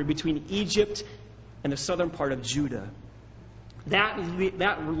boundary between Egypt and the southern part of Judah. That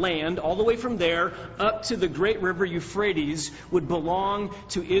land, all the way from there up to the great river Euphrates, would belong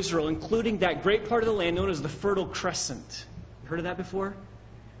to Israel, including that great part of the land known as the Fertile Crescent. You heard of that before?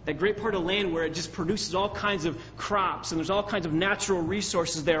 That great part of land where it just produces all kinds of crops and there's all kinds of natural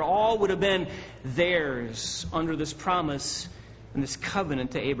resources there, all would have been theirs under this promise and this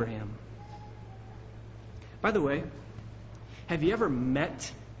covenant to Abraham. By the way, have you ever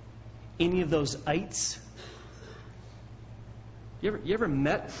met any of those ites? You ever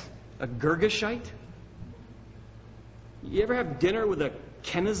met a Girgashite? You ever have dinner with a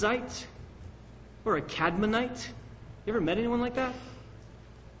Kenizzite or a Cadmonite? You ever met anyone like that?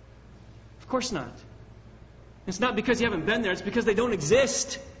 Of course not. It's not because you haven't been there. It's because they don't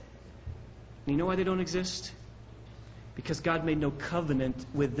exist. And you know why they don't exist? Because God made no covenant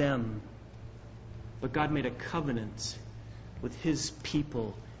with them. But God made a covenant with His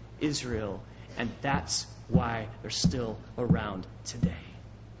people, Israel. And that's why they're still around today.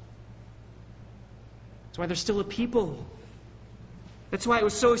 That's why they're still a people. That's why it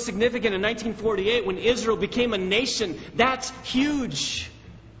was so significant in 1948 when Israel became a nation. That's huge.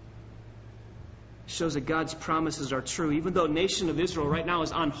 It shows that God's promises are true. Even though the nation of Israel right now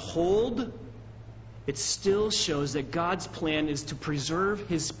is on hold, it still shows that God's plan is to preserve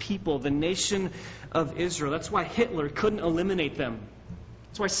His people, the nation of Israel. That's why Hitler couldn't eliminate them.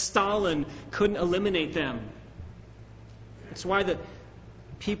 That's why Stalin couldn't eliminate them. That's why the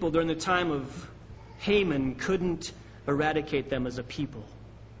people during the time of Haman couldn't eradicate them as a people.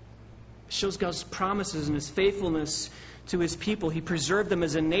 It shows God's promises and His faithfulness to His people. He preserved them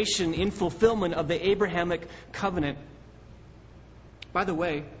as a nation in fulfillment of the Abrahamic covenant. By the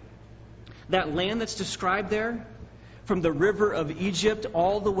way, that land that's described there, from the river of Egypt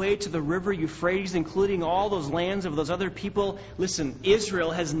all the way to the river Euphrates, including all those lands of those other people, listen,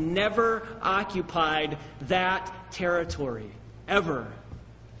 Israel has never occupied that territory, ever.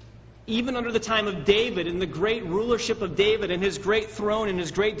 Even under the time of David and the great rulership of David and his great throne and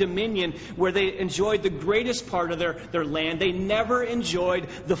his great dominion, where they enjoyed the greatest part of their land, they never enjoyed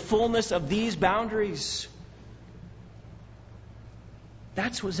the fullness of these boundaries.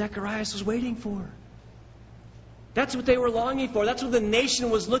 That's what Zacharias was waiting for. That's what they were longing for. That's what the nation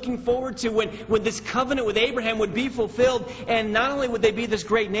was looking forward to when this covenant with Abraham would be fulfilled. And not only would they be this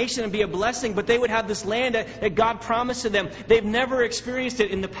great nation and be a blessing, but they would have this land that God promised to them. They've never experienced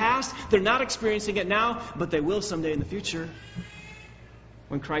it in the past. They're not experiencing it now, but they will someday in the future.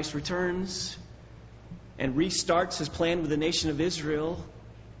 When Christ returns and restarts His plan with the nation of Israel,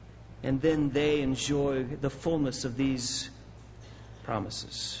 and then they enjoy the fullness of these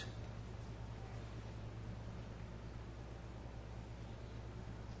promises.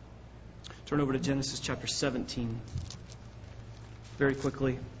 Turn over to Genesis chapter 17 very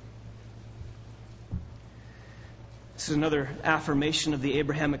quickly. This is another affirmation of the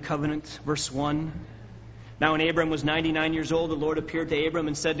Abrahamic covenant. Verse 1. Now when Abram was 99 years old, the Lord appeared to Abram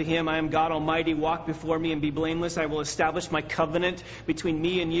and said to him, I am God Almighty, walk before me and be blameless. I will establish my covenant between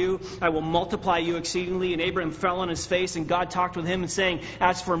me and you. I will multiply you exceedingly. And Abram fell on his face, and God talked with him and saying,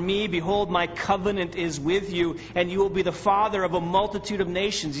 As for me, behold, my covenant is with you, and you will be the father of a multitude of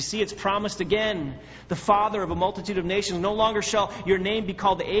nations. You see, it's promised again. The father of a multitude of nations. No longer shall your name be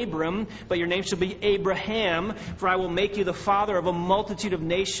called Abram, but your name shall be Abraham, for I will make you the father of a multitude of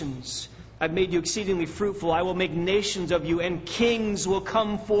nations. I've made you exceedingly fruitful. I will make nations of you, and kings will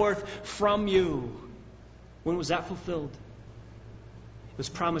come forth from you. When was that fulfilled? It was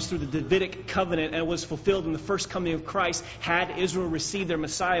promised through the Davidic covenant, and it was fulfilled in the first coming of Christ, had Israel received their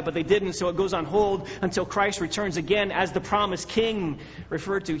Messiah, but they didn't, so it goes on hold until Christ returns again as the promised king,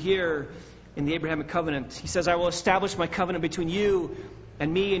 referred to here in the Abrahamic covenant. He says, I will establish my covenant between you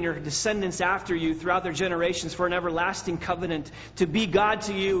and me and your descendants after you throughout their generations for an everlasting covenant, to be God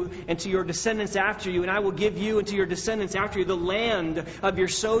to you and to your descendants after you. And I will give you and to your descendants after you the land of your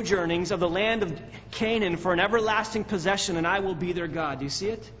sojournings, of the land of Canaan, for an everlasting possession, and I will be their God. Do you see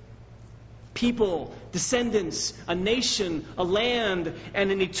it? People, descendants, a nation, a land, and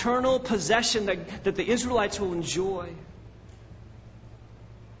an eternal possession that the Israelites will enjoy.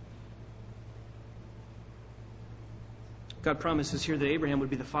 God promises here that Abraham would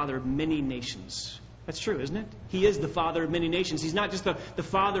be the father of many nations. That's true, isn't it? He is the father of many nations. He's not just the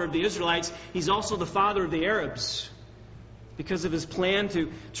father of the Israelites. He's also the father of the Arabs. Because of his plan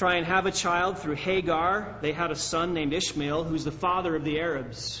to try and have a child through Hagar, they had a son named Ishmael, who's the father of the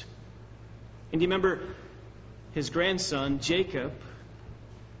Arabs. And do you remember his grandson, Jacob,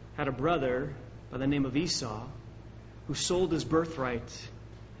 had a brother by the name of Esau, who sold his birthright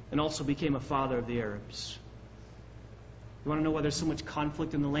and also became a father of the Arabs. You want to know why there's so much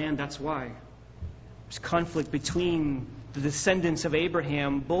conflict in the land? That's why. There's conflict between the descendants of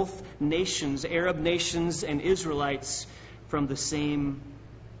Abraham, both nations, Arab nations and Israelites, from the same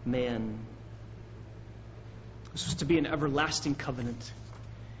man. This was to be an everlasting covenant.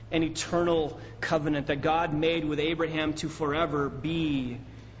 and eternal covenant that God made with Abraham to forever be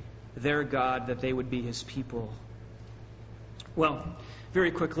their God, that they would be His people. Well,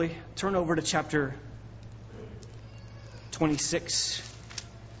 very quickly, turn over to chapter 26.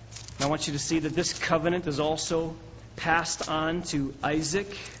 And I want you to see that this covenant is also passed on to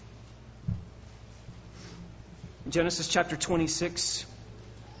Isaac. Genesis chapter 26,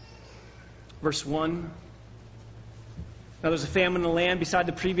 verse 1. Now there's a famine in the land beside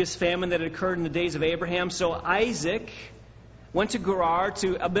the previous famine that had occurred in the days of Abraham. So Isaac went to Gerar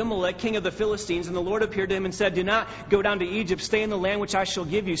to Abimelech, king of the Philistines, and the Lord appeared to him and said, "Do not go down to Egypt. Stay in the land which I shall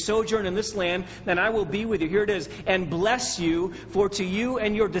give you. Sojourn in this land, then I will be with you." Here it is. "And bless you, for to you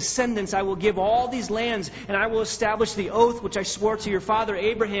and your descendants I will give all these lands, and I will establish the oath which I swore to your father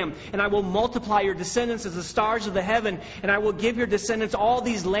Abraham, and I will multiply your descendants as the stars of the heaven, and I will give your descendants all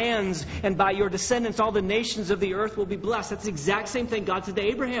these lands, and by your descendants all the nations of the earth will be blessed." That's the exact same thing God said to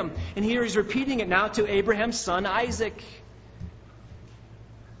Abraham. And here He's repeating it now to Abraham's son Isaac.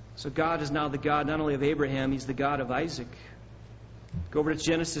 So God is now the God not only of Abraham, He's the God of Isaac. Go over to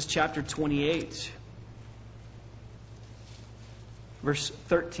Genesis chapter 28, verse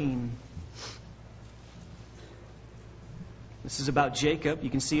 13. This is about Jacob.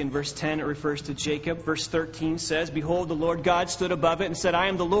 You can see in verse 10 it refers to Jacob. Verse 13 says, "Behold, the Lord God stood above it and said, I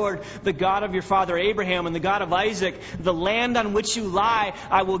am the Lord, the God of your father Abraham and the God of Isaac. The land on which you lie,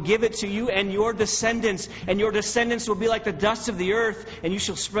 I will give it to you and your descendants. And your descendants will be like the dust of the earth. And you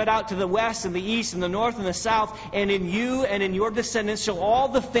shall spread out to the west and the east and the north and the south. And in you and in your descendants shall all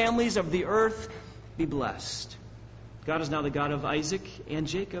the families of the earth be blessed." God is now the God of Isaac and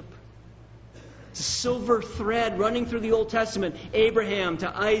Jacob. It's a silver thread running through the Old Testament. Abraham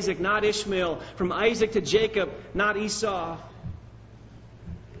to Isaac, not Ishmael. From Isaac to Jacob, not Esau.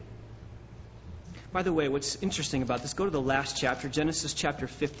 By the way, what's interesting about this, go to the last chapter, Genesis chapter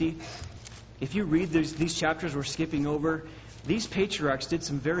 50. If you read these chapters we're skipping over, these patriarchs did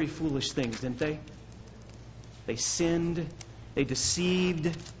some very foolish things, didn't they? They sinned. They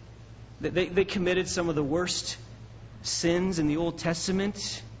deceived. They committed some of the worst sins in the Old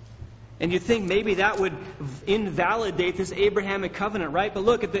Testament. And you'd think maybe that would invalidate this Abrahamic covenant, right? But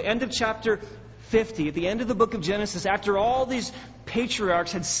look, at the end of chapter 50, at the end of the book of Genesis, after all these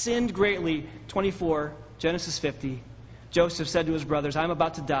patriarchs had sinned greatly, 24, Genesis 50, Joseph said to his brothers, "I'm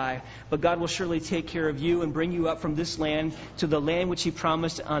about to die, but God will surely take care of you and bring you up from this land to the land which He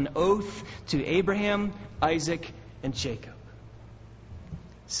promised on oath to Abraham, Isaac, and Jacob."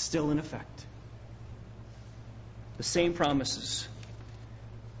 Still in effect. The same promises.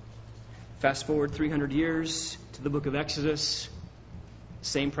 Fast forward 300 years to the book of Exodus.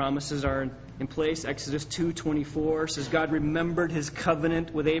 Same promises are in place. Exodus 2:24 says God remembered His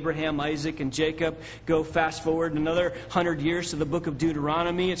covenant with Abraham, Isaac, and Jacob. Go fast forward another 100 years to the book of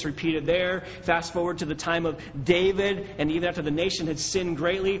Deuteronomy. It's repeated there. Fast forward to the time of David, and even after the nation had sinned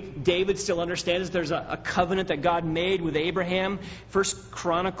greatly, David still understands there's a covenant that God made with Abraham. 1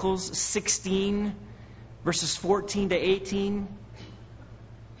 Chronicles 16, verses 14 to 18.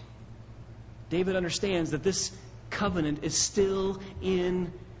 David understands that this covenant is still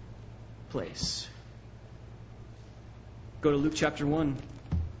in place. Go to Luke chapter 1.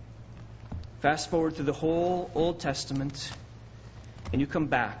 Fast forward through the whole Old Testament, and you come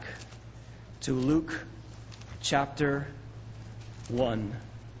back to Luke chapter 1.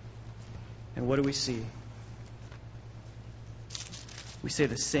 And what do we see? We say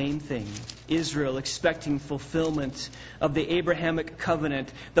the same thing. Israel expecting fulfillment of the Abrahamic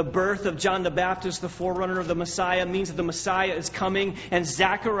covenant. The birth of John the Baptist, the forerunner of the Messiah, means that the Messiah is coming, and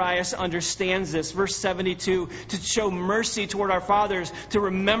Zacharias understands this. Verse 72, to show mercy toward our fathers, to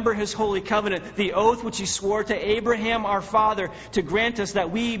remember His holy covenant, the oath which He swore to Abraham our father, to grant us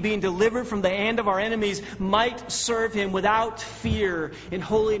that we, being delivered from the hand of our enemies, might serve Him without fear in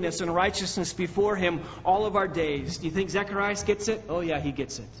holiness and righteousness before Him all of our days. Do you think Zacharias gets it? Oh yeah, he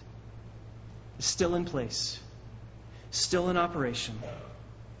gets it. It's still in place. Still in operation.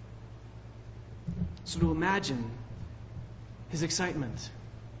 So to imagine his excitement.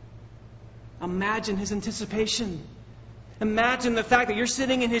 Imagine his anticipation. Imagine the fact that you're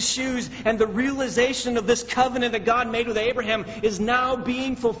sitting in his shoes and the realization of this covenant that God made with Abraham is now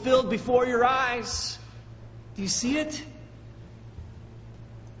being fulfilled before your eyes. Do you see it?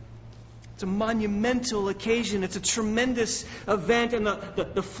 It's a monumental occasion. It's a tremendous event, and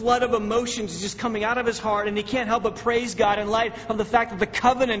the flood of emotions is just coming out of his heart, and he can't help but praise God in light of the fact that the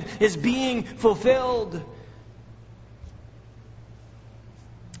covenant is being fulfilled.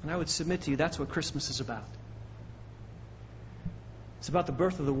 And I would submit to you that's what Christmas is about. It's about the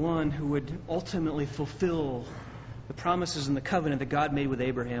birth of the one who would ultimately fulfill the promises and the covenant that God made with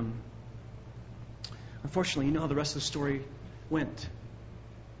Abraham. Unfortunately, you know how the rest of the story went.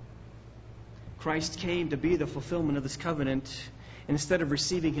 Christ came to be the fulfillment of this covenant, and instead of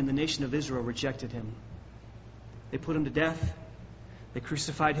receiving him, the nation of Israel rejected him. They put him to death. They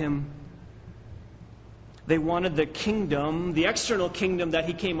crucified him. They wanted the kingdom, the external kingdom that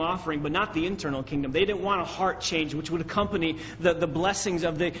he came offering, but not the internal kingdom. They didn't want a heart change, which would accompany the blessings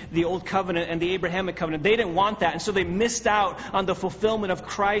of the old covenant and the Abrahamic covenant. They didn't want that, and so they missed out on the fulfillment of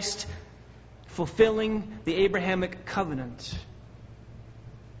Christ fulfilling the Abrahamic covenant.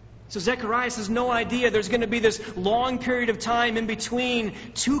 So Zacharias has no idea there's going to be this long period of time in between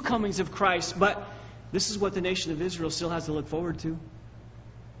two comings of Christ, but this is what the nation of Israel still has to look forward to.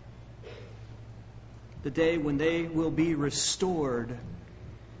 The day when they will be restored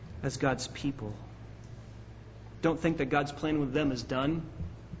as God's people. Don't think that God's plan with them is done.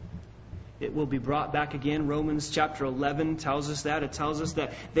 It will be brought back again. Romans chapter 11 tells us that. It tells us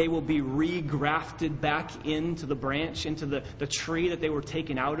that they will be regrafted back into the branch, into the tree that they were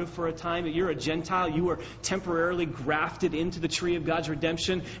taken out of for a time. You're a Gentile. You were temporarily grafted into the tree of God's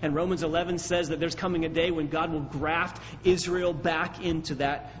redemption. And Romans 11 says that there's coming a day when God will graft Israel back into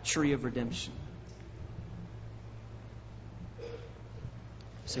that tree of redemption.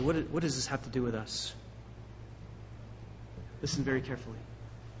 So what does this have to do with us? Listen very carefully.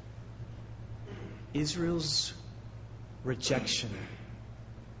 Israel's rejection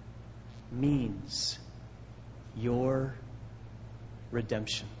means your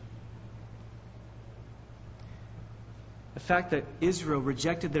redemption. The fact that Israel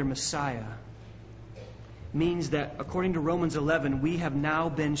rejected their Messiah means that, according to Romans 11, we have now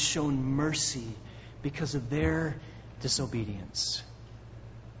been shown mercy because of their disobedience.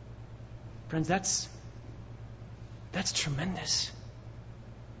 Friends, that's tremendous.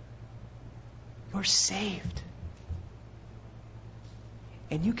 You're saved.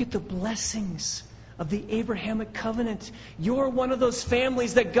 And you get the blessings of the Abrahamic covenant. You're one of those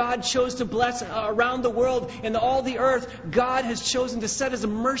families that God chose to bless around the world and all the earth. God has chosen to set His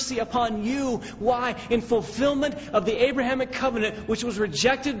mercy upon you. Why? In fulfillment of the Abrahamic covenant, which was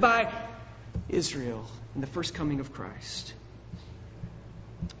rejected by Israel in the first coming of Christ.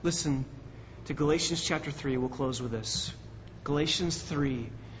 Listen to Galatians chapter 3. We'll close with this. Galatians 3.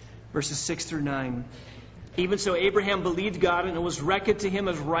 Verses 6 through 9. Even so, Abraham believed God, and it was reckoned to him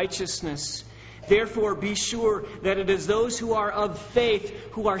as righteousness. Therefore, be sure that it is those who are of faith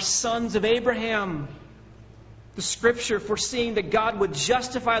who are sons of Abraham. The Scripture, foreseeing that God would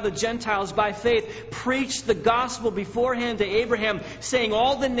justify the Gentiles by faith, preached the gospel beforehand to Abraham, saying,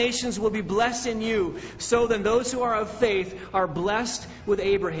 all the nations will be blessed in you. So then those who are of faith are blessed with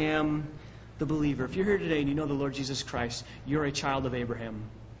Abraham, the believer. If you're here today and you know the Lord Jesus Christ, you're a child of Abraham.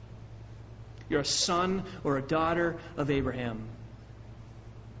 You're a son or a daughter of Abraham.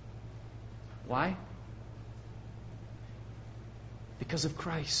 Why? Because of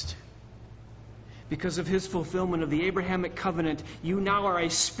Christ. Because of His fulfillment of the Abrahamic covenant, you now are a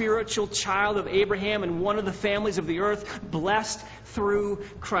spiritual child of Abraham and one of the families of the earth, blessed through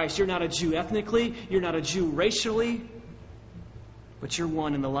Christ. You're not a Jew ethnically, you're not a Jew racially, but you're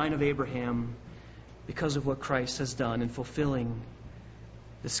one in the line of Abraham because of what Christ has done in fulfilling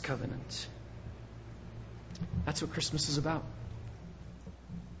this covenant. That's what Christmas is about.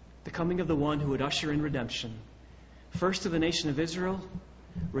 The coming of the one who would usher in redemption. First to the nation of Israel,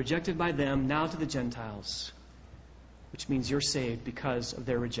 rejected by them, now to the Gentiles, which means you're saved because of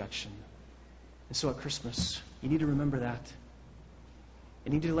their rejection. And so at Christmas, you need to remember that.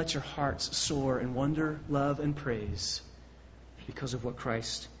 You need to let your hearts soar in wonder, love, and praise because of what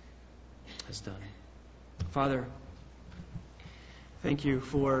Christ has done. Father, thank you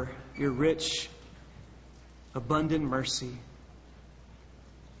for your rich, abundant mercy.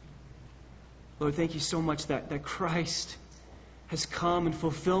 Lord, thank you so much that Christ has come in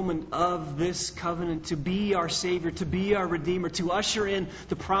fulfillment of this covenant to be our Savior, to be our Redeemer, to usher in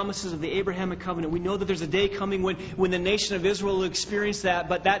the promises of the Abrahamic covenant. We know that there's a day coming when the nation of Israel will experience that,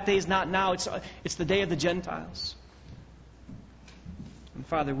 but that day is not now. It's the day of the Gentiles. And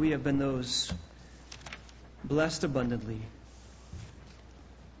Father, we have been those blessed abundantly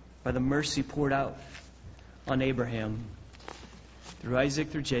by the mercy poured out on Abraham, through Isaac,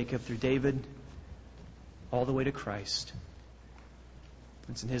 through Jacob, through David, all the way to Christ.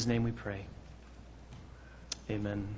 It's in His name we pray. Amen.